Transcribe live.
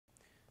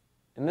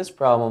In this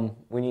problem,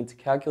 we need to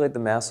calculate the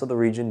mass of the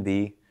region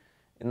B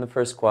in the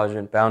first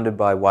quadrant bounded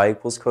by y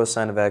equals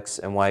cosine of x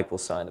and y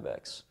equals sine of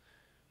x,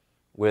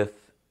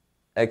 with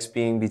x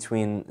being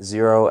between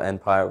 0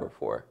 and pi over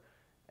 4.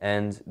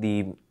 And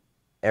the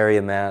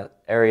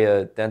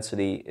area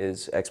density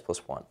is x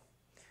plus 1.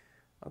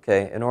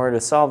 Okay, in order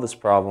to solve this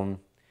problem,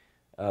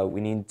 we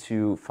need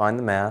to find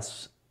the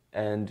mass,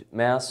 and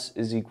mass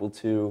is equal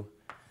to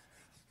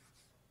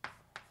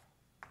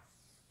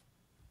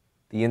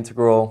the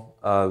integral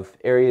of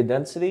area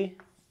density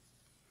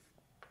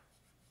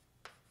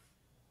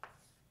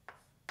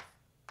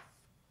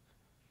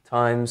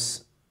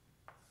times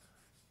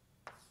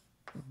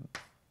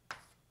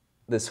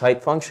this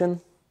height function,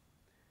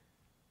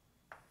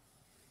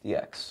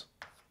 dx.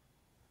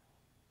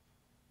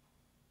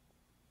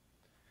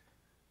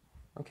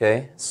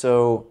 Okay,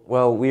 so,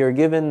 well, we are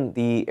given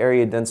the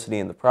area density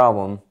in the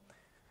problem.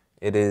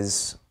 It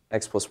is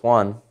x plus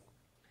 1.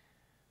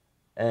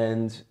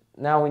 And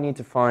now we need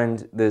to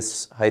find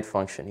this height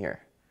function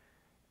here.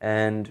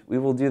 And we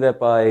will do that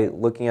by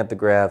looking at the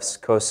graphs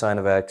cosine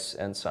of x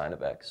and sine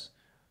of x.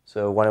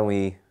 So why don't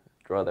we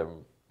draw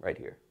them right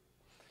here.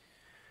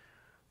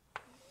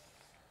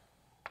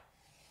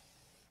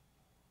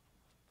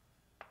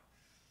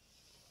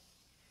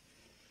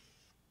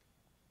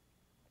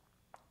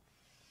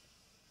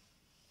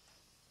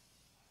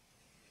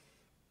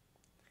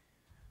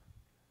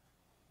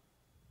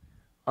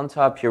 On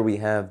top here we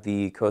have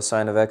the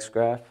cosine of x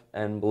graph,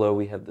 and below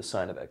we have the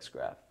sine of x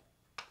graph.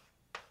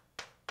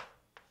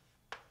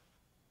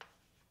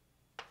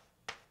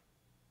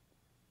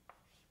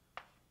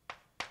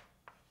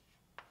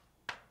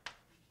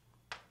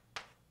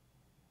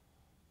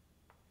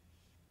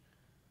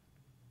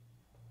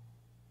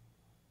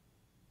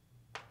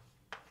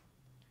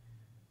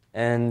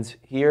 And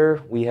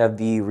here we have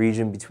the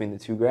region between the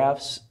two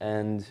graphs,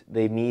 and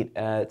they meet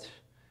at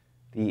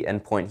the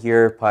endpoint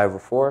here, pi over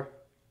 4.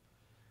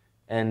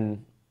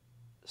 And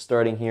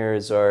starting here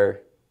is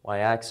our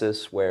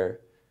y-axis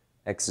where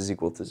x is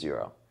equal to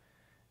 0.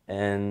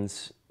 And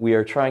we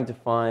are trying to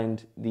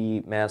find the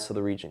mass of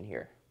the region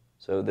here.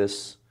 So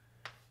this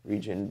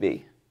region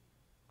B.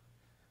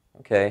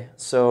 Okay,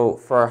 so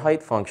for our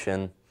height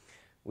function,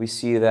 we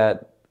see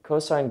that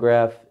cosine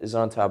graph is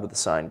on top of the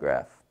sine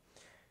graph,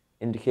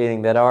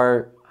 indicating that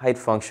our height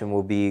function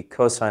will be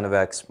cosine of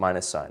x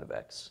minus sine of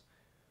x.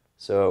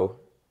 So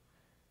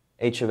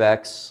h of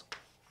x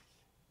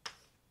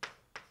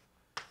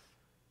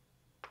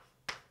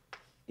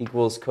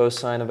equals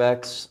cosine of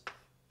x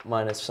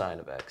minus sine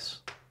of x.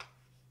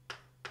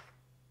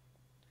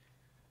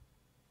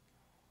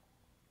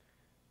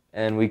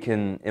 And we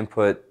can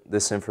input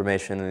this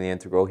information in the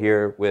integral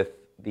here with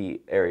the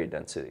area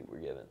density we're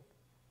given.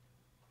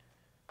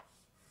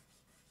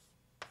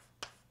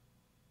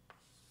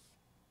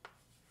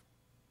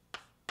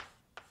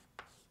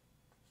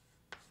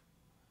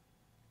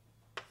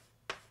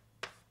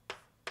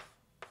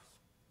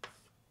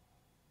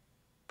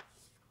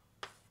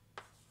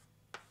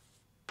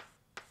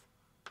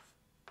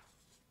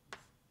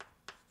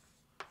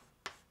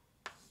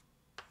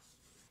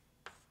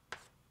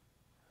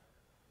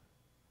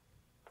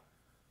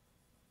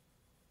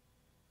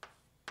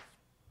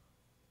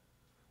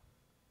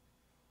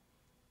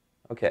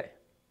 Okay,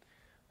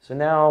 so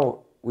now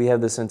we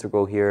have this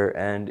integral here,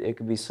 and it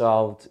can be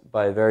solved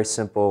by a very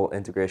simple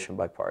integration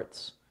by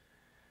parts.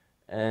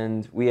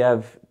 And we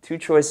have two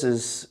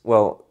choices.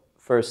 Well,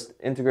 first,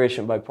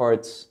 integration by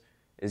parts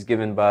is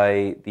given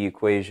by the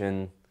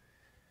equation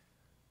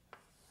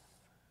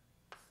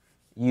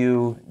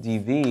u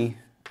dv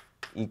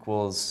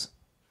equals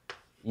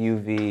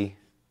uv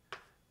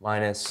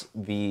minus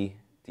v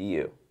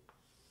du.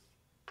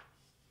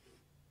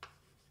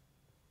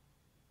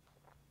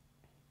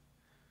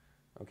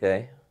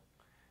 Okay,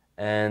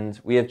 and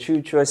we have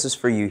two choices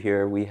for u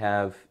here. We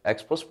have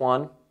x plus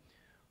 1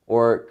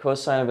 or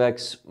cosine of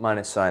x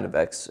minus sine of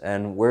x,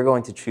 and we're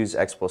going to choose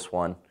x plus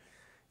 1.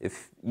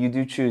 If you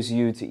do choose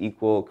u to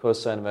equal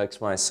cosine of x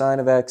minus sine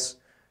of x,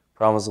 the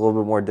problem is a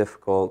little bit more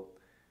difficult,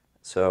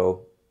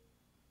 so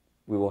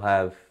we will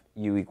have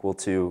u equal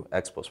to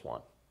x plus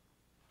 1.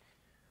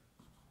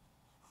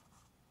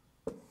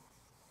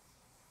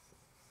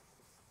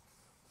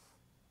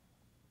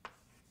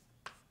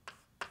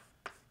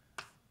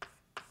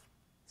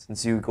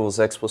 Since u equals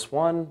x plus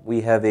 1,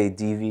 we have a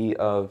dv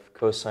of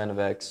cosine of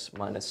x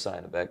minus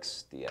sine of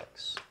x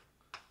dx.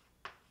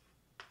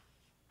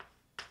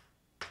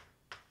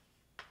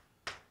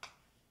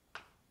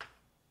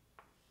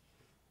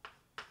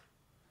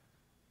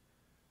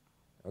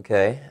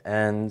 Okay,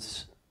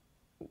 and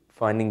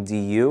finding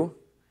du,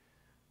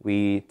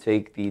 we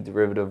take the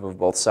derivative of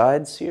both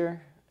sides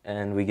here,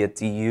 and we get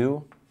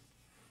du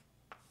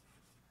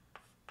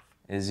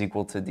is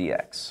equal to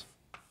dx.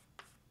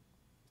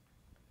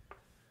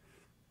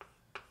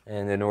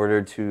 And in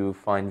order to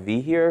find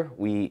v here,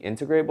 we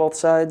integrate both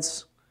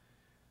sides.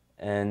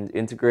 And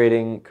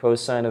integrating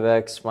cosine of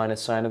x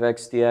minus sine of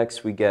x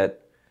dx, we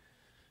get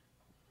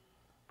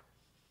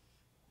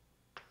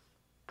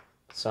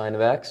sine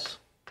of x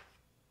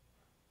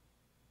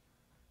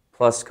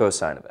plus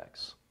cosine of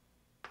x.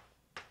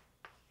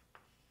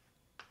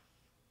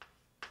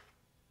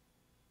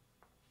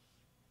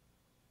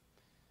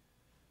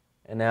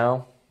 And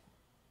now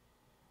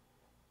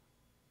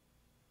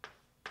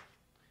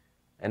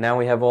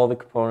we have all the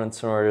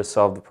components in order to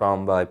solve the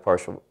problem by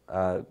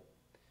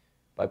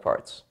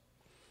parts.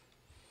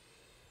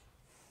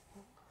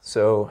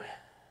 So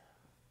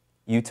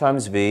u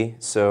times v,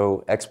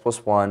 so x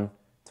plus 1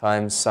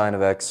 times sine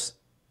of x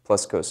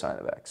plus cosine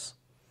of x.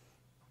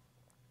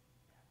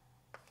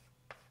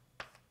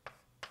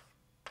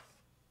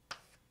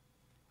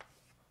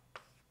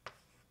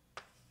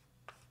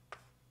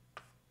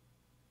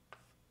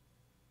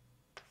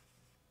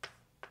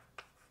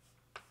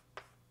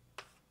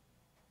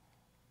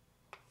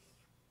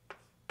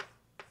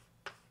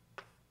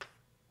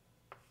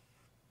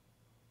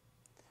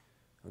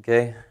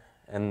 Okay,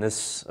 and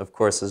this, of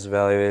course, is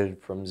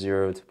evaluated from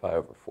 0 to pi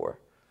over 4.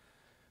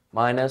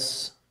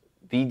 Minus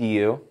v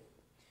du.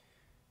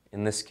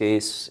 In this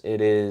case,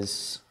 it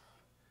is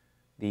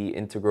the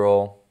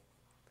integral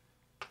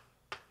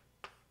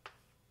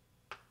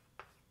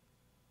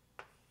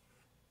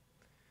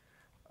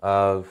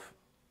of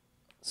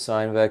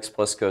sine of x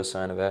plus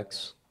cosine of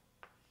x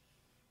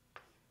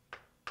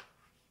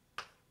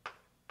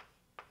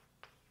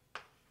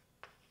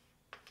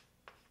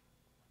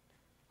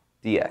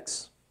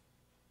dx.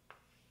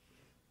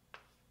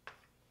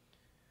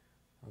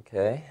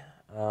 Okay,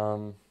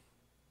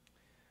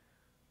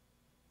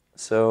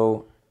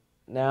 so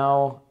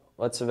now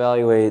let's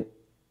evaluate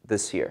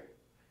this here.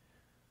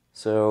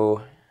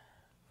 So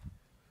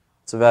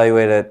let's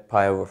evaluate at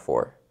pi over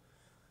 4.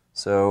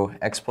 So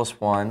x plus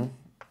 1,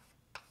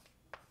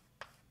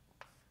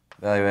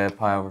 evaluate at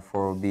pi over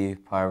 4 will be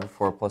pi over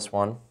 4 plus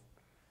 1.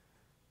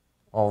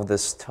 All of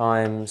this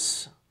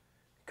times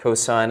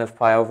cosine of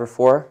pi over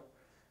 4,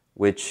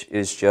 which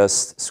is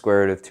just square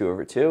root of 2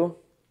 over 2.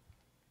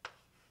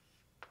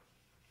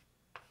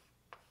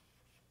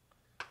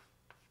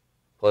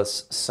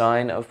 Plus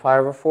sine of pi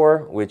over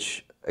 4,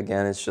 which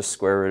again is just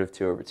square root of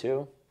 2 over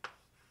 2.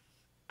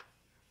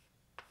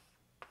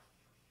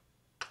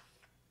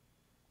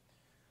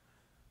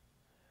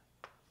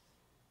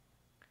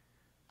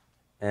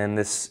 And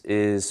this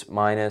is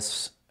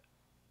minus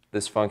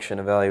this function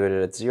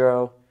evaluated at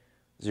 0.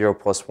 0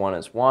 plus 1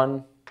 is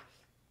 1.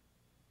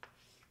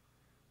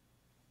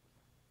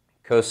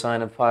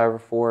 Cosine of pi over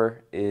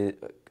 4 is,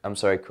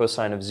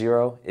 cosine of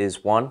 0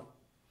 is 1.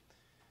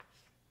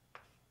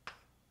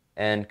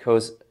 And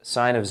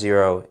cosine of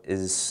 0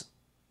 is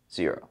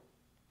 0.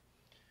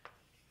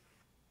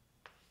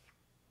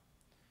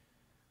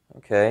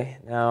 Okay,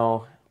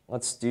 now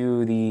let's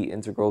do the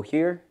integral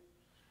here.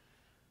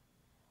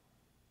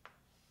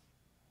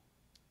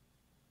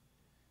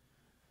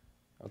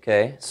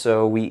 Okay,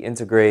 so we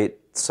integrate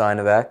sine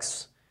of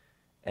x,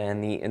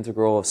 and the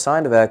integral of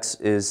sine of x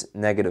is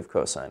negative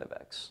cosine of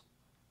x.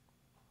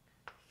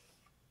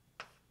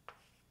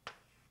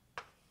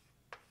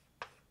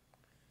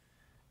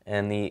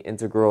 And the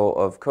integral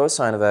of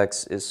cosine of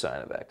x is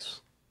sine of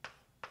x.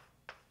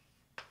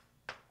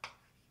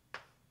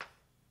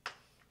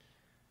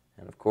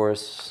 And of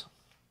course,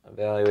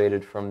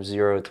 evaluated from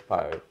 0 to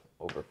pi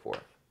over 4.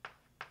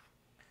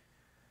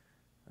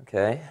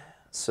 Okay,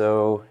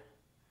 so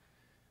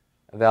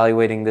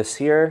evaluating this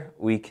here,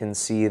 we can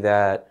see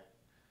that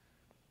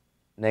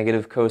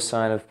negative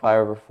cosine of pi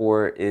over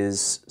 4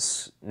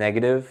 is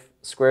negative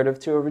square root of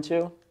 2 over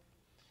 2.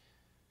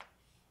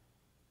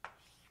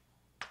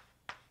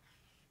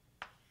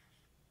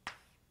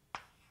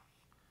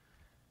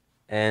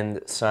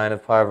 And sine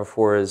of pi over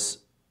 4 is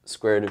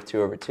square root of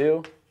 2 over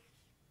 2.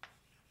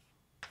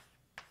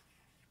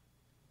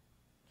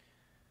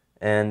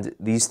 And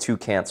these two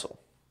cancel.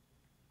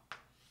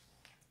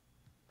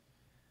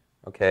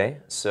 Okay,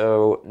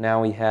 so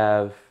now we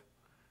have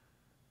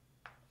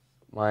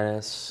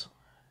minus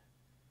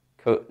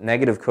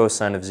negative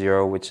cosine of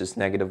 0, which is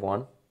negative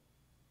 1.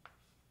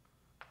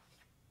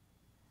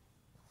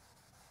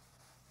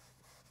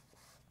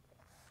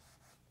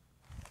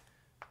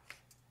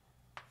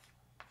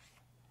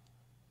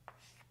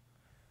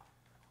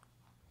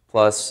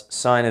 Plus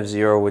sine of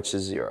 0, which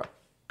is 0.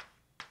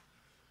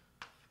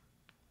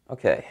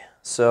 Okay,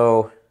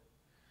 so,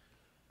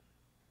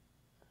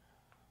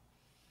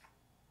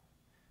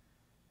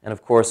 and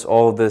of course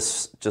all of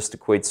this just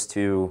equates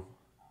to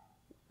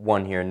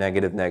 1 here,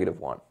 negative,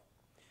 negative 1.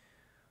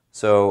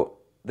 So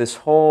this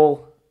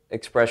whole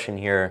expression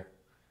here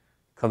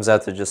comes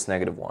out to just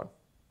negative 1.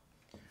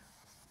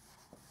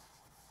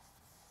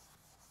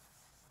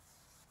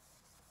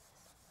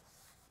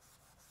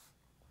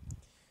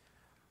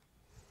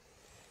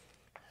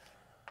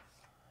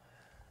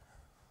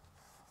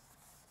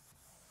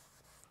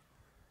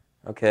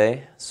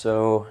 Okay,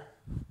 so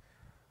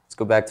let's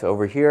go back to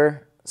over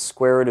here.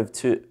 Square root of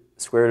 2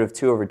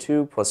 over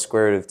 2 plus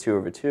square root of 2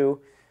 over 2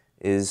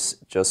 is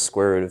just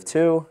square root of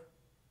 2.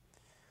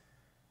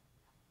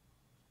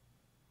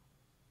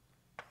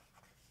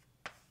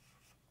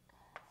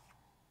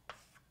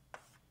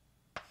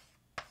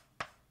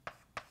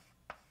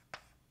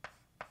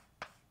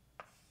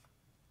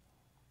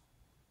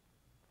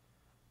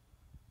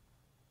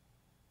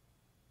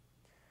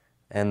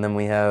 And then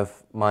we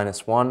have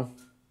minus 1.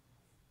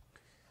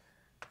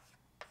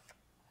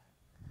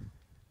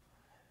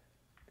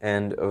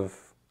 And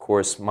of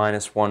course,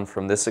 minus 1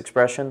 from this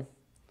expression.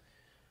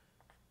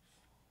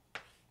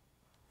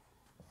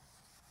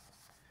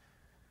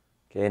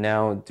 Okay,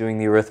 now doing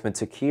the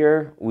arithmetic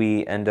here,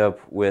 we end up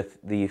with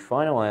the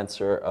final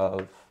answer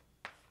of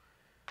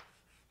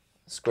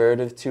square root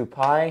of 2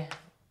 pi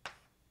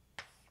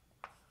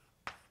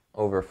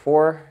over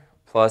 4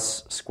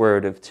 plus square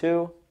root of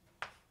 2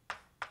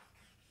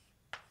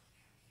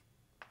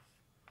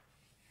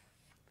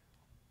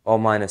 all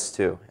minus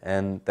 2.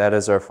 And that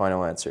is our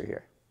final answer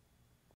here.